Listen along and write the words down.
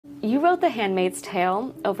You wrote The Handmaid's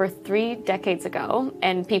Tale over 3 decades ago,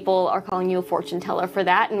 and people are calling you a fortune teller for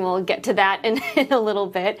that, and we'll get to that in a little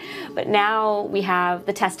bit. But now we have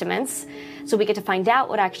the Testaments, so we get to find out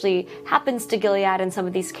what actually happens to Gilead and some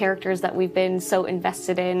of these characters that we've been so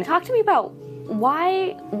invested in. Talk to me about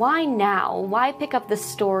why now? Why pick up this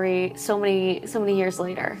story so many years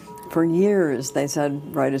later? For years they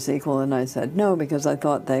said, write a sequel, and I said no, because I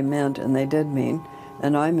thought they meant, and they did mean,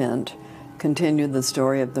 and I meant, continue the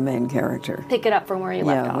story of the main character. Pick it up from where you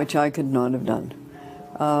left off. Yeah, which I could not have done.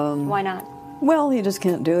 Why not? Well, you just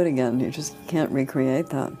can't do it again. You just can't recreate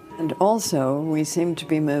that. And also, we seem to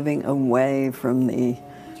be moving away from the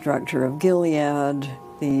structure of Gilead.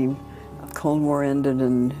 The Cold War ended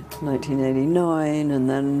in 1989, and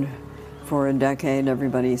then for a decade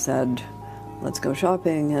everybody said, let's go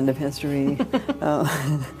shopping, end of history.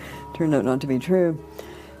 Turned out not to be true.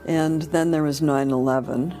 And then there was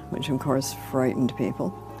 9/11, which of course frightened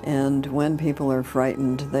people. And when people are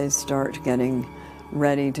frightened, they start getting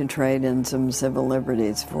ready to trade in some civil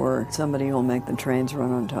liberties for somebody who'll make the trains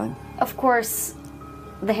run on time. Of course,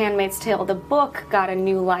 The Handmaid's Tale, the book, got a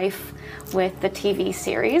new life with the TV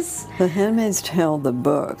series. The Handmaid's Tale, the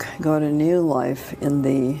book, got a new life in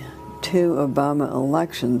the 2 Obama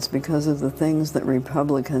elections because of the things that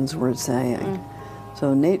Republicans were saying.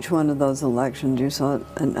 So in each one of those elections, you saw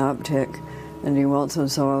an uptick, and you also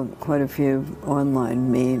saw quite a few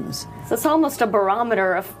online memes. So it's almost a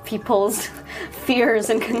barometer of people's fears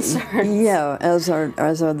and concerns. Yeah, as are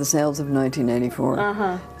the sales of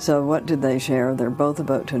 1984. So what did they share? They're both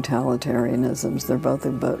about totalitarianisms. They're both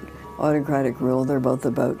about autocratic rule. They're both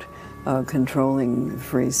about controlling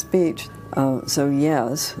free speech. So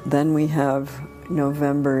yes, then we have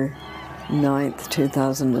November 9th,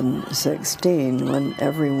 2016, when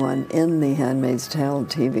everyone in the Handmaid's Tale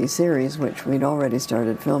TV series, which we'd already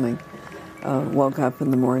started filming, woke up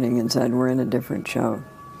in the morning and said, we're in a different show.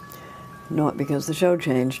 Not because the show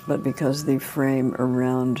changed, but because the frame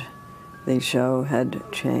around the show had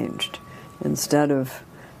changed. Instead of,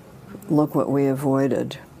 look what we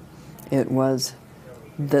avoided, it was,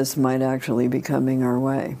 this might actually be coming our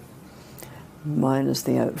way. Minus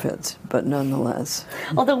the outfits, but nonetheless.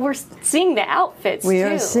 Although we're seeing the outfits, We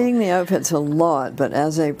are seeing the outfits a lot, but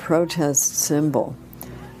as a protest symbol.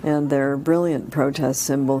 And they're a brilliant protest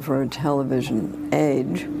symbol for a television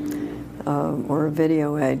age, or a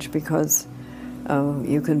video age, because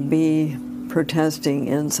you can be protesting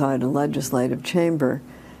inside a legislative chamber,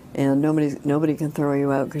 and nobody can throw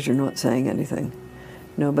you out because you're not saying anything.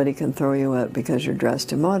 Nobody can throw you out because you're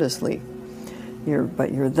dressed immodestly.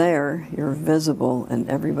 But you're there, you're visible, and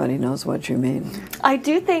everybody knows what you mean. I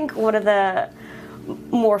do think one of the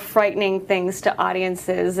more frightening things to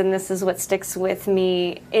audiences, and this is what sticks with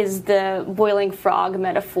me, is the boiling frog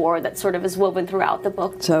metaphor that sort of is woven throughout the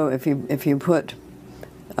book. So if you put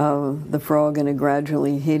the frog in a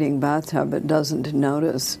gradually heating bathtub, it doesn't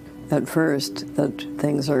notice at first that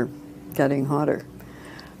things are getting hotter.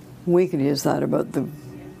 We could use that about the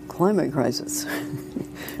climate crisis.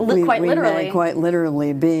 We may quite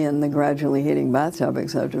literally be in the gradually heating bathtub,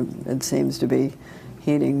 except it seems to be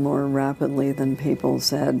heating more rapidly than people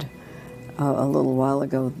said a little while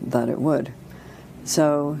ago that it would.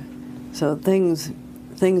 So things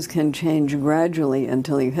can change gradually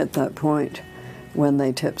until you hit that point when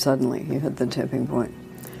they tip suddenly. You hit the tipping point.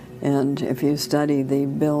 And if you study the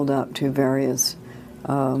build-up to various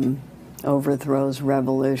overthrows,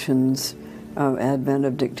 revolutions, advent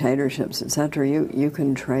of dictatorships, etc., you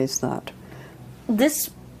can trace that. This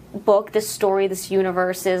book, this story, this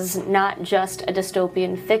universe is not just a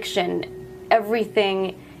dystopian fiction.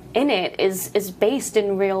 Everything in it is based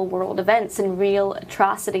in real-world events and real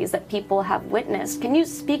atrocities that people have witnessed. Can you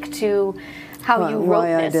speak to how you wrote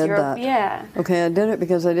why this? I did that? Yeah. Okay, I did it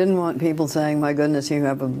because I didn't want people saying, my goodness, you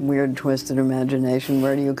have a weird, twisted imagination.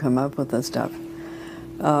 Where do you come up with this stuff?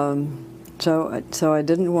 So I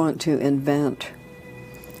didn't want to invent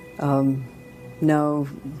no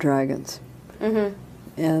dragons.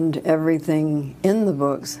 And everything in the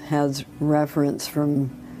books has reference from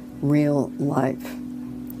real life.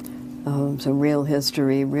 So real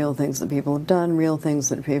history, real things that people have done, real things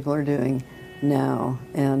that people are doing now.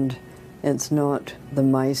 And it's not the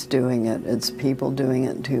mice doing it, it's people doing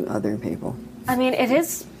it to other people. I mean, it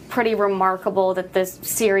is pretty remarkable that this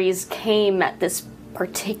series came at this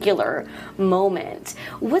particular moment.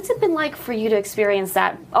 What's it been like for you to experience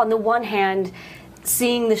that? On the one hand,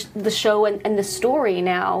 seeing the show and the story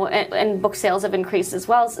now, and book sales have increased as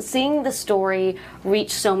well, so seeing the story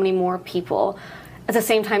reach so many more people, at the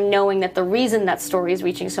same time knowing that the reason that story is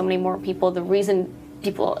reaching so many more people, the reason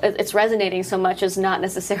it's resonating so much is not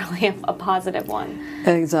necessarily a positive one.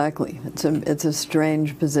 Exactly. It's a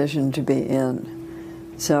strange position to be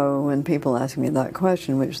in. So when people ask me that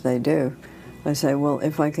question, which they do, I say, well,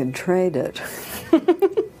 if I could trade it,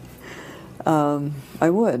 I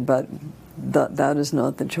would, but that is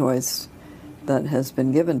not the choice that has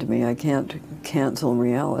been given to me. I can't cancel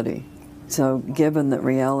reality. So given that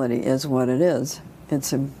reality is what it is,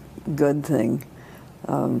 it's a good thing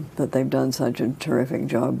that they've done such a terrific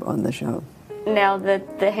job on the show. Now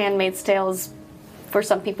that The Handmaid's Tale's, for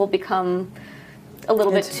some people, become a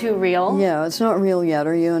little bit too real. Yeah, it's not real yet,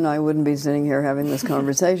 or you and I wouldn't be sitting here having this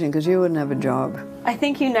conversation because you wouldn't have a job. I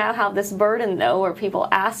think you now have this burden, though, where people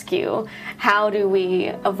ask you, how do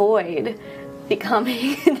we avoid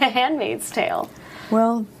becoming The Handmaid's Tale?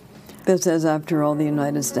 Well, this is, after all, the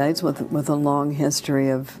United States with a long history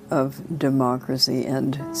of democracy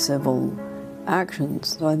and civil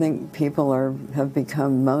actions. So I think people have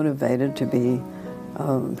become motivated to be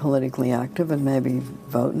politically active and maybe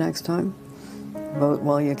vote next time. Vote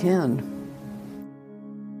while you can.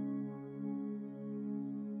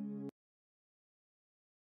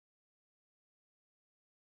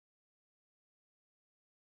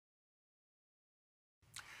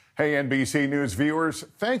 Hey, NBC News viewers,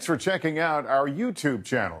 thanks for checking out our YouTube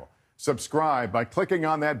channel. Subscribe by clicking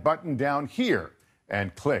on that button down here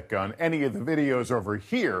and click on any of the videos over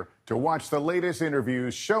here to watch the latest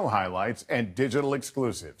interviews, show highlights, and digital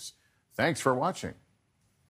exclusives. Thanks for watching.